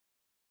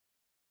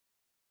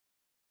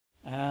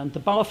And the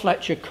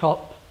Ballafletcher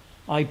Cup,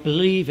 I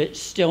believe it's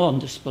still on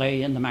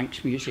display in the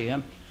Manx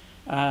Museum.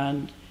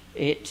 And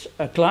it's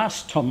a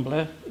glass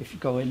tumbler, if you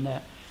go in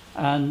there.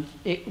 And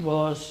it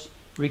was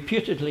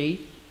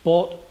reputedly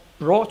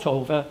brought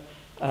over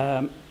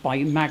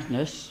by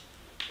Magnus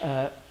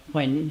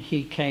when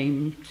he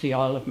came to the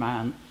Isle of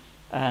Man.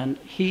 And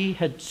he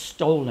had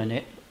stolen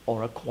it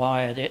or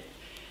acquired it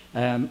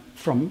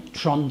from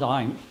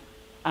Trondheim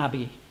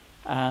Abbey.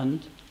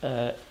 And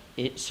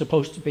it's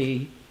supposed to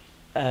be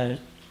an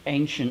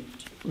ancient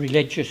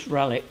religious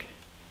relic.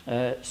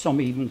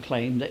 Some even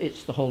claim that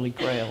it's the Holy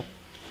Grail.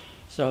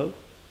 So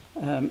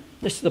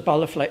this is the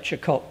Ballafletcher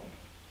Cup.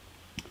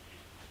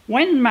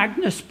 When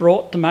Magnus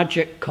brought the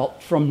magic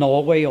cup from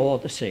Norway o'er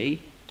the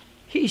sea,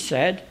 he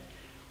said,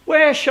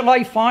 "Where shall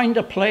I find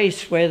a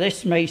place where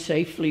this may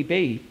safely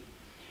be?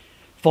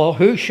 For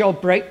who shall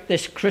break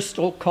this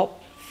crystal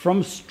cup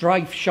from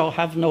strife shall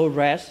have no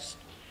rest.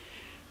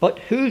 But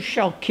who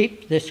shall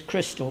keep this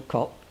crystal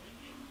cup?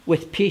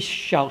 With peace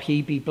shall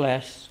he be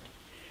blessed.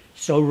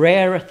 So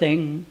rare a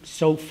thing,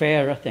 so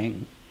fair a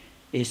thing,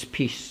 is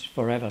peace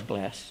forever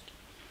blessed.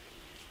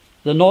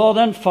 The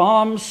northern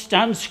farms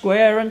stand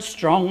square and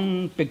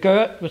strong,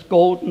 begirt with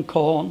golden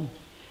corn.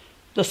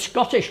 The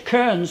Scottish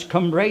kerns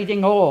come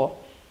raiding o'er,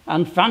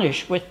 and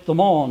vanish with the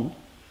morn.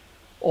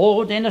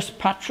 Old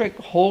Innispatrick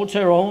holds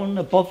her own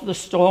above the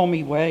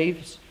stormy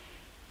waves,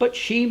 but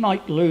she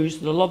might lose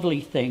the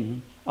lovely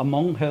thing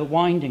among her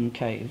winding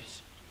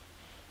caves.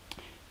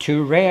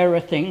 Too rare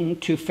a thing,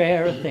 too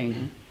fair a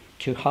thing,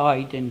 to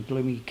hide in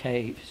gloomy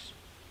caves.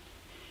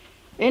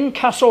 In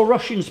Castle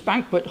Rushen's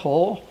banquet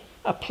hall,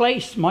 a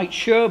place might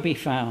sure be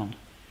found,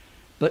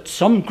 but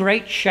some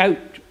great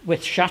shout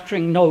with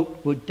shattering note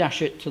would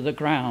dash it to the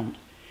ground.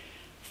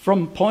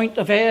 From Point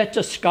of Ayr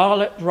to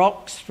Scarlet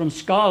Rocks, from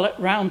Scarlet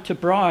Round to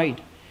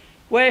Bride,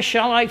 where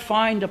shall I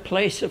find a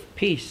place of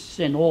peace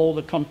in all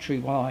the country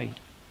wide?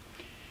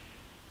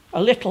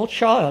 A little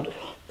child,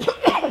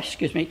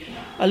 excuse me,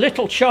 a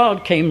little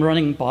child came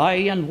running by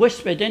and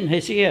whispered in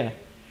his ear,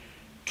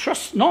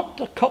 "Trust not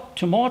the cup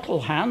to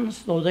mortal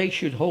hands, though they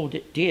should hold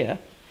it dear,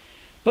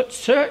 but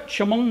search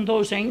among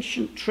those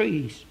ancient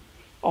trees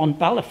on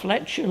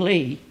Ballafletcher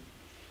Lee,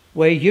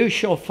 where you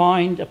shall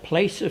find a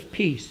place of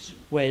peace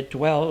where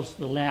dwells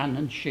the Ellan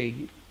and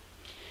she.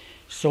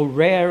 So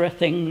rare a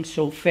thing,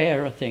 so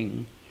fair a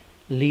thing,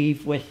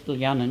 leave with the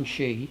Ellan and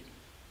she."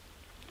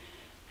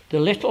 The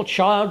little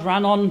child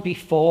ran on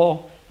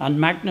before, and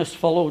Magnus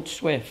followed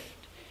swift.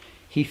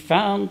 He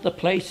found the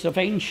place of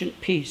ancient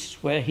peace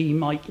where he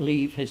might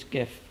leave his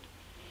gift.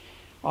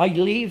 "I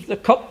leave the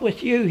cup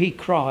with you," he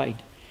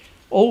cried,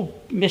 "O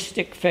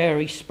mystic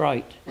fairy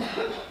sprite.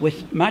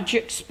 With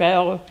magic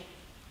spell,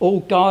 O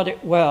guard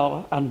it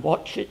well, and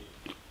watch it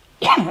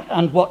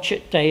and watch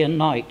it day and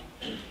night.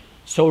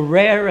 So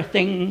rare a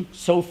thing,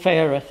 so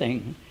fair a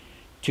thing,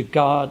 to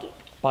guard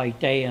by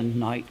day and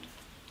night."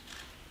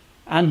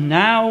 And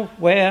now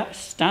where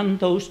stand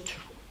those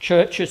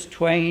churches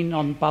twain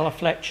on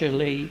Ballafletcher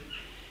Lee,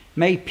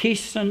 may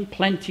peace and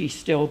plenty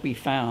still be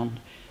found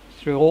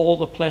through all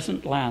the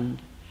pleasant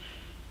land.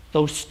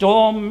 Though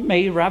storm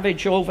may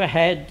ravage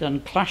overhead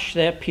and clash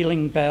their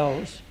pealing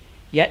bells,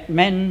 yet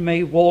men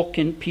may walk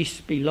in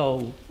peace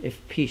below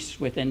if peace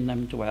within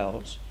them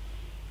dwells.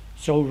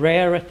 So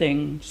rare a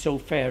thing, so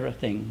fair a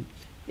thing,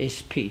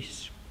 is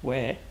peace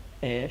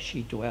where'er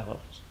she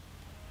dwells.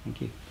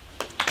 Thank you.